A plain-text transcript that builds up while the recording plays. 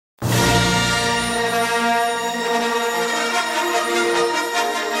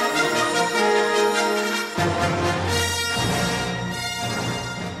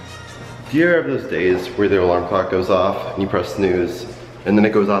Do you ever have those days where the alarm clock goes off and you press snooze, and then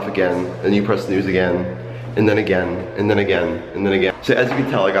it goes off again, and you press snooze again, and then again, and then again, and then again? So as you can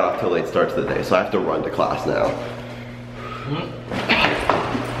tell, I got off to a late start to the day, so I have to run to class now.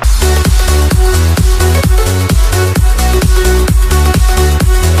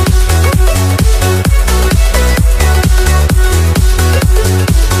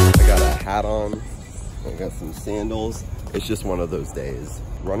 I got a hat on, I got some sandals. It's just one of those days.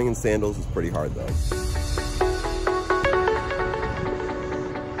 Running in sandals is pretty hard though.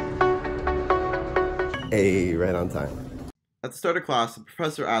 Hey, right on time. At the start of class, the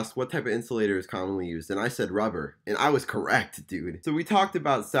professor asked what type of insulator is commonly used, and I said rubber. And I was correct, dude. So we talked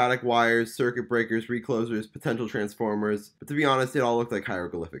about static wires, circuit breakers, reclosers, potential transformers, but to be honest, it all looked like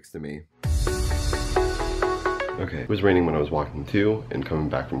hieroglyphics to me. Okay, it was raining when I was walking to and coming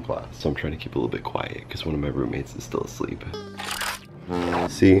back from class, so I'm trying to keep a little bit quiet because one of my roommates is still asleep.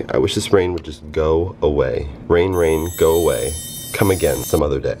 See, I wish this rain would just go away. Rain, rain, go away. Come again some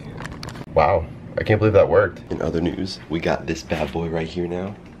other day. Wow, I can't believe that worked. In other news, we got this bad boy right here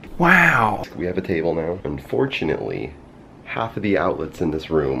now. Wow! We have a table now. Unfortunately, half of the outlets in this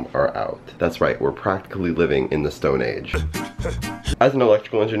room are out. That's right, we're practically living in the Stone Age. As an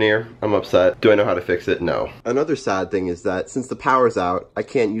electrical engineer, I'm upset. Do I know how to fix it? No. Another sad thing is that since the power's out, I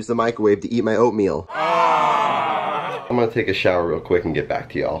can't use the microwave to eat my oatmeal. I'm gonna take a shower real quick and get back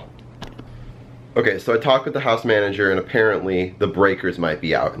to y'all. Okay, so I talked with the house manager and apparently the breakers might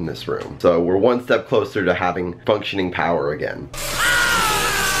be out in this room. So we're one step closer to having functioning power again.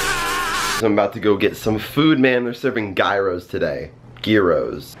 So I'm about to go get some food, man. They're serving gyros today.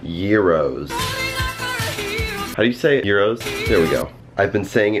 Gyros. Gyros. How do you say it? Gyros? There we go. I've been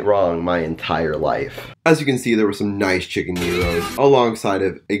saying it wrong my entire life. As you can see, there were some nice chicken gyros alongside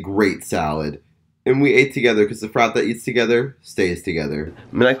of a great salad. And we ate together because the frat that eats together stays together.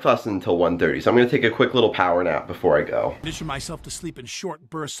 My next class is until 1:30, so I'm going to take a quick little power nap before I go. Condition myself to sleep in short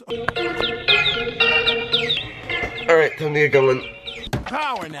bursts. Alright, time to get going.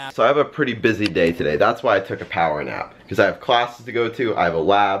 Power nap. So I have a pretty busy day today. That's why I took a power nap. Because I have classes to go to, I have a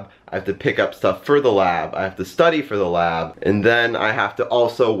lab, I have to pick up stuff for the lab, I have to study for the lab, and then I have to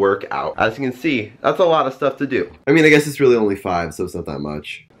also work out. As you can see, that's a lot of stuff to do. I mean, I guess it's really only 5, so it's not that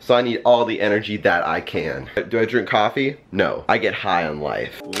much. So I need all the energy that I can. Do I drink coffee? No. I get high on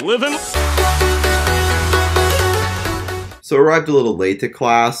life. Living. So I arrived a little late to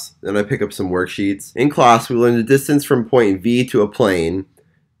class, then I pick up some worksheets. In class, we learned the distance from point V to a plane,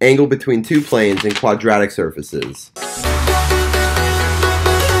 angle between two planes, and quadratic surfaces.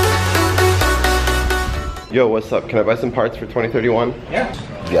 Yo, what's up? Can I buy some parts for 2031? Yeah.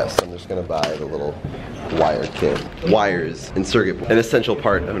 Yes, I'm just gonna buy the little wire kit. Wires and circuit board. An essential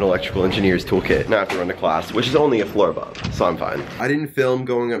part of an electrical engineer's toolkit. Now I have to run to class, which is only a floor above, so I'm fine. I didn't film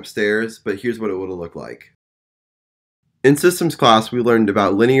going upstairs, but here's what it would have looked like. In systems class, we learned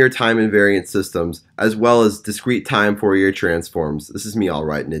about linear time invariant systems, as well as discrete time Fourier transforms. This is me all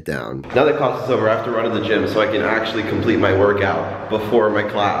writing it down. Now that class is over, I have to run to the gym so I can actually complete my workout before my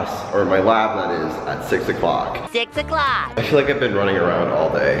class, or my lab that is, at 6 o'clock. 6 o'clock. I feel like I've been running around all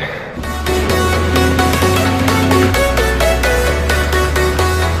day.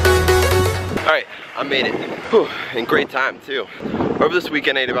 Alright, I made it. Whew, in great time too. Over this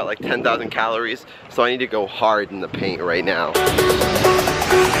weekend I ate about like 10,000 calories, so I need to go hard in the paint right now.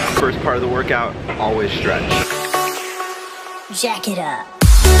 First part of the workout, always stretch. Jack it up.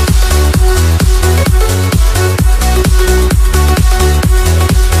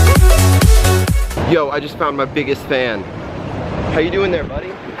 Yo, I just found my biggest fan. How you doing there,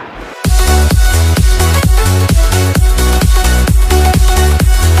 buddy?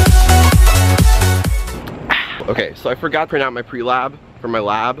 Okay, so I forgot to print out my pre-lab for my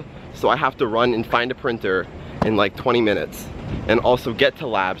lab, so I have to run and find a printer in like 20 minutes and also get to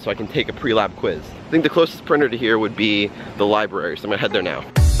lab so I can take a pre-lab quiz. I think the closest printer to here would be the library, so I'm gonna head there now.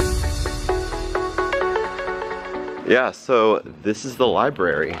 Yeah, so this is the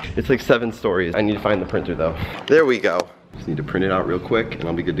library. It's like 7 stories. I need to find the printer though. There we go. Just need to print it out real quick and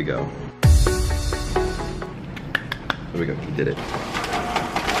I'll be good to go. There we go, we did it.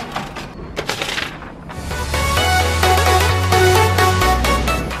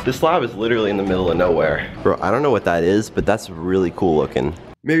 This lab is literally in the middle of nowhere. Bro, I don't know what that is, but that's really cool looking.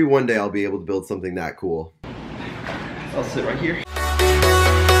 Maybe one day I'll be able to build something that cool. I'll sit right here.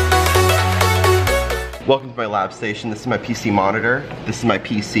 Welcome to my lab station. This is my PC monitor. This is my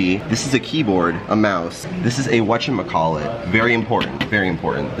PC. This is a keyboard, a mouse. This is a whatchamacallit. Very important, very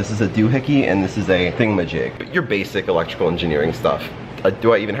important. This is a doohickey and this is a thingamajig. Your basic electrical engineering stuff.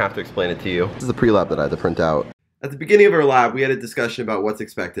 Do I even have to explain it to you? This is the pre-lab that I had to print out. At the beginning of our lab, we had a discussion about what's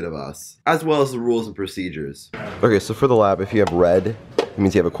expected of us, as well as the rules and procedures. Okay, so for the lab, if you have red, it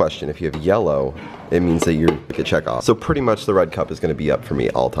means you have a question. If you have yellow, it means that you're like a check off. So pretty much the red cup is gonna be up for me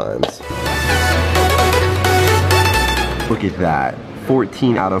all times. Look at that,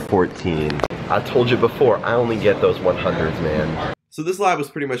 14 out of 14. I told you before, I only get those 100s, man. So this lab was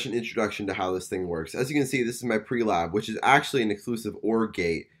pretty much an introduction to how this thing works. As you can see, this is my pre-lab, which is actually an exclusive OR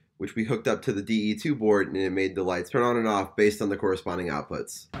gate, which we hooked up to the DE2 board, and it made the lights turn on and off based on the corresponding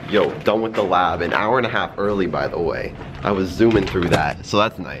outputs. Yo, done with the lab, an hour and a half early, by the way. I was zooming through that, so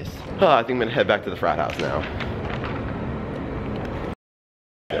that's nice. I think I'm gonna head back to the frat house now.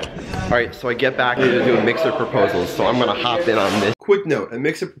 Alright, so I get back to doing mixer proposals, so I'm gonna hop in on this. Quick note, a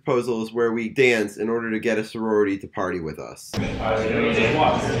mixer proposal is where we dance in order to get a sorority to party with us.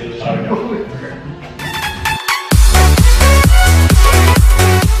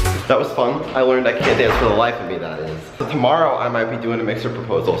 That was fun. I learned I can't dance for the life of me, that is. So tomorrow I might be doing a mixer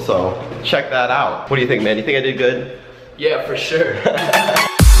proposal, so check that out. What do you think, man? You think I did good? Yeah, for sure.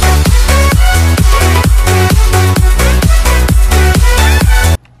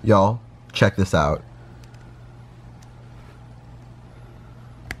 Y'all, check this out.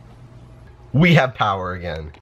 We have power again.